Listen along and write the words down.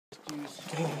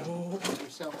use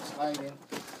yourself sliding.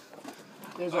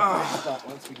 There's our first spot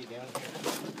once we get down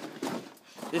here.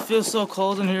 It feels so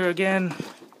cold in here again. You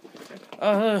okay, Dawn?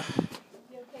 Oh,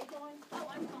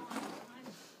 I'm fine.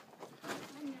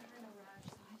 I'm never in a rush,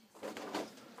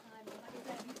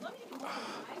 so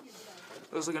I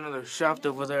just There's like another shaft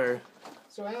over there.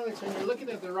 So Alex, when you're looking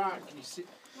at the rock,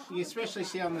 you especially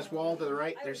see on this wall to the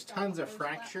right, there's tons of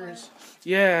fractures.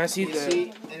 Yeah, I see You that.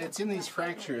 see, and it's in these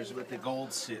fractures where the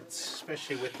gold sits,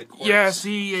 especially with the quartz. Yeah,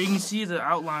 see, you can see the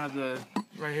outline of the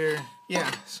right here.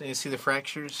 Yeah, so you see the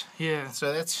fractures? Yeah.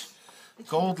 So that's,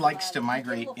 gold likes to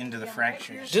migrate into the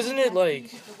fractures. Doesn't it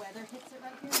like,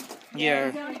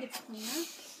 yeah.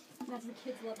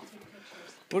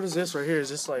 What is this right here? Is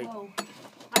this like,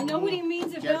 I know what he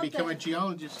means You about gotta become that. a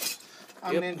geologist.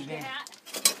 I'm an engineer.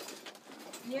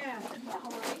 Yeah,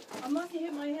 right. I must have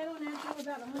hit my head on that thing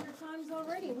about 100 times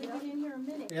already. We've been in here a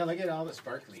minute. Yeah, look at all the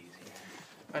sparklies here.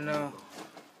 I know.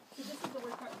 So this is the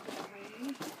worst part of the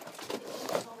rain.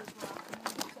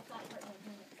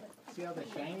 See all the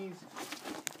shinies?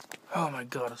 Oh my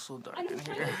god, it's so dark I know, in it's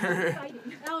here.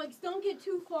 Alex, don't get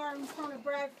too far in front of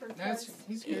Bradford.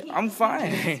 He's good. I'm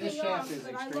fine. This shaft is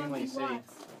extremely safe.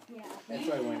 Yeah. That's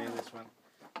why I went in this one.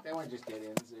 That one just dead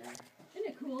ends there. Isn't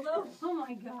it cool though? Oh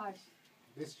my gosh.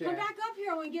 This Come shaft. back up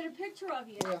here when we get a picture of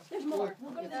you. Yeah. There's more.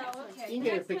 We'll go to that one. You can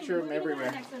get a picture of them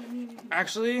everywhere.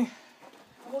 Actually,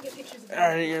 We'll get pictures of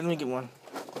alright, yeah, let me get one.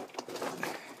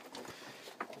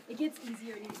 It gets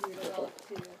easier and easier to develop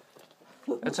too.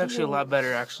 That's actually a lot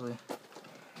better, actually.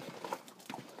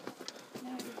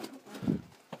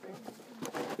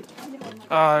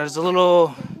 There's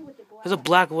a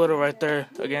black widow right there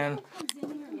again.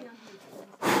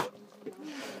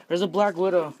 There's a black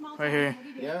widow right here.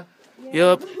 Yeah?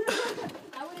 Yup. I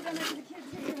would have done that to the kids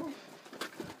here.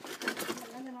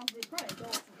 And then they probably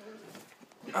adults.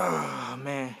 Oh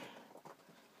man.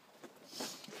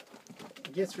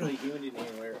 It gets really humid in here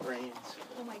where it rains.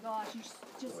 Oh my gosh, you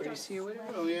just Where you see it?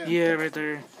 Oh, yeah. Yeah, right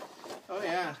there. Oh,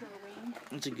 yeah.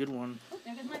 That's a good one.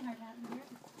 There goes my hard hat in here.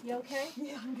 You okay?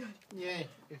 Yeah, I'm good. Yeah,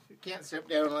 if we can't step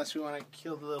down unless we want to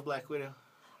kill the little black widow.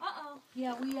 Uh-oh.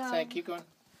 Yeah, we, Zach, keep going.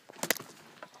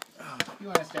 You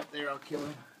want to step there, I'll kill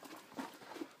him.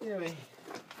 Anyway.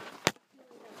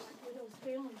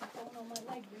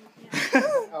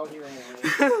 Oh, he ran away.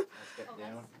 I'll step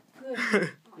down. Good.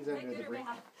 He's under the brick.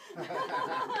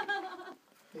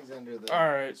 He's under the,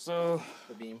 Alright, so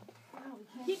the beam.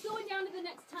 Keep going down to the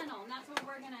next tunnel, and that's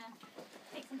where we're gonna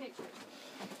take some pictures.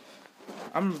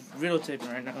 I'm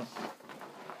videotaping right now.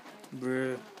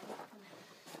 Bruh.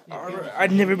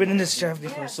 I'd never been in this shaft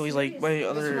before, so he's like my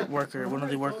other worker, one of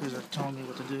the workers are telling me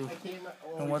what to do.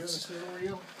 And what's I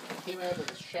came out of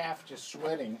the shaft just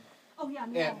sweating. Oh yeah,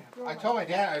 no. And I told my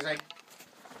dad, I was like,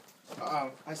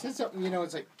 I said something,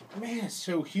 it's like, man, it's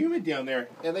so humid down there.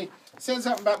 And they said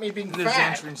something about me being There's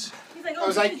fat. entrance. He's like, I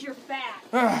was like, you're fat.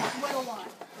 Sweat a lot.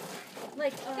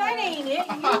 Like, that ain't it. You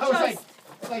I was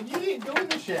just like, you didn't go in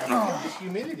the shaft. Look at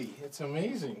humidity. It's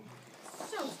amazing.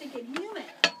 so stinking humid.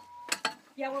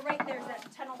 Yeah, we're right there. Is that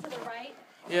tunnel to the right?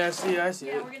 Yeah, I see Yeah,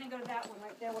 it. we're gonna go to that one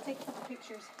right there. We'll take a couple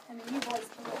pictures, and then you boys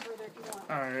can go further if you want.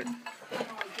 Alright. I'm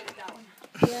always good at that one.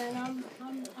 Yeah, and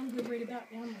I'm good right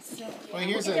about down myself. Well,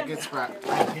 here's a good spot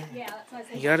right here. Yeah, that's what I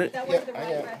said. You got it? That way to the Yeah, I right,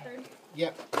 got it. Bradford.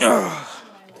 Yep.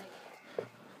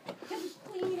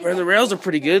 Where the rails are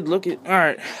pretty good. Look at.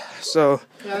 Alright. So.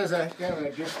 Yeah, there's a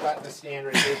good spot to stand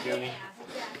right there, Jody. Yeah,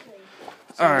 exactly.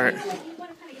 Alright. You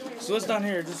wanna kinda get away So what's down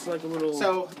here? Just like a little.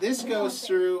 So this goes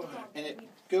through, and it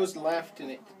goes left, and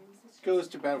it goes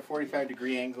to about a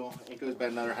 45-degree angle. It goes about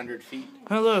another 100 feet.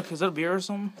 Hey, look. Is that a beer or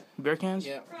something? Beer cans?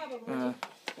 Yeah. Probably.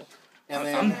 And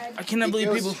then I cannot it believe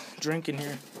goes- people drink in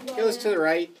here. It goes to the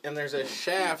right, and there's a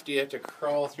shaft you have to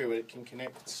crawl through. It can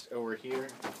connect over here.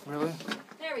 Really?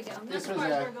 There we go. This That's was as far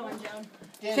as a- we're going, Joan.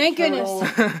 Thank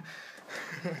goodness.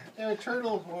 A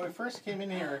turtle, when we first came in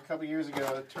here a couple years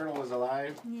ago, the turtle was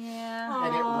alive. Yeah.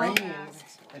 And it rained.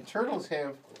 And turtles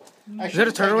have... Is that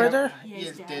a turtle right there?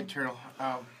 Yes, dead turtle.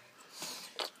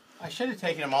 I should have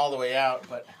taken him all the way out,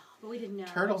 but we didn't know.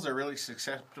 turtles are really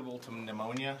susceptible to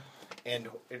pneumonia. And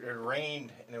it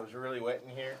rained, and it was really wet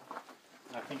in here.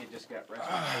 I think it just got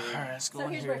respiratory. Alright, let's go So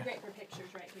in here's here. where great for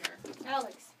pictures right here.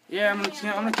 Alex. Yeah, I'm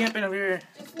gonna camp in over here.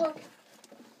 Just look.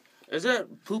 Is there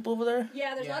poop over there?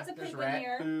 Yeah, there's lots of there's poop rat in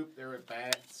here. poop. There were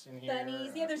bats in here.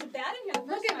 Bunnies. Yeah, there's a bat in here.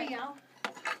 Look at me now.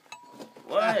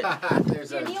 What? There's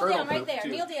Here, a kneel turtle down right poop, there. too.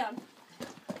 Kneel down.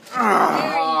 Oh,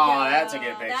 There you go. that's a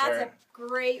good picture. That's a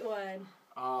great one.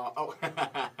 Oh.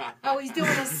 Oh, he's doing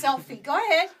a selfie. Go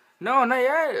ahead. No, not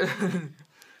yet.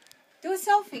 Do a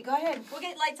selfie. Go ahead. We'll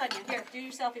get lights on you. Here, do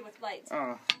your selfie with lights.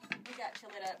 Oh. We got you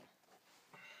lit up.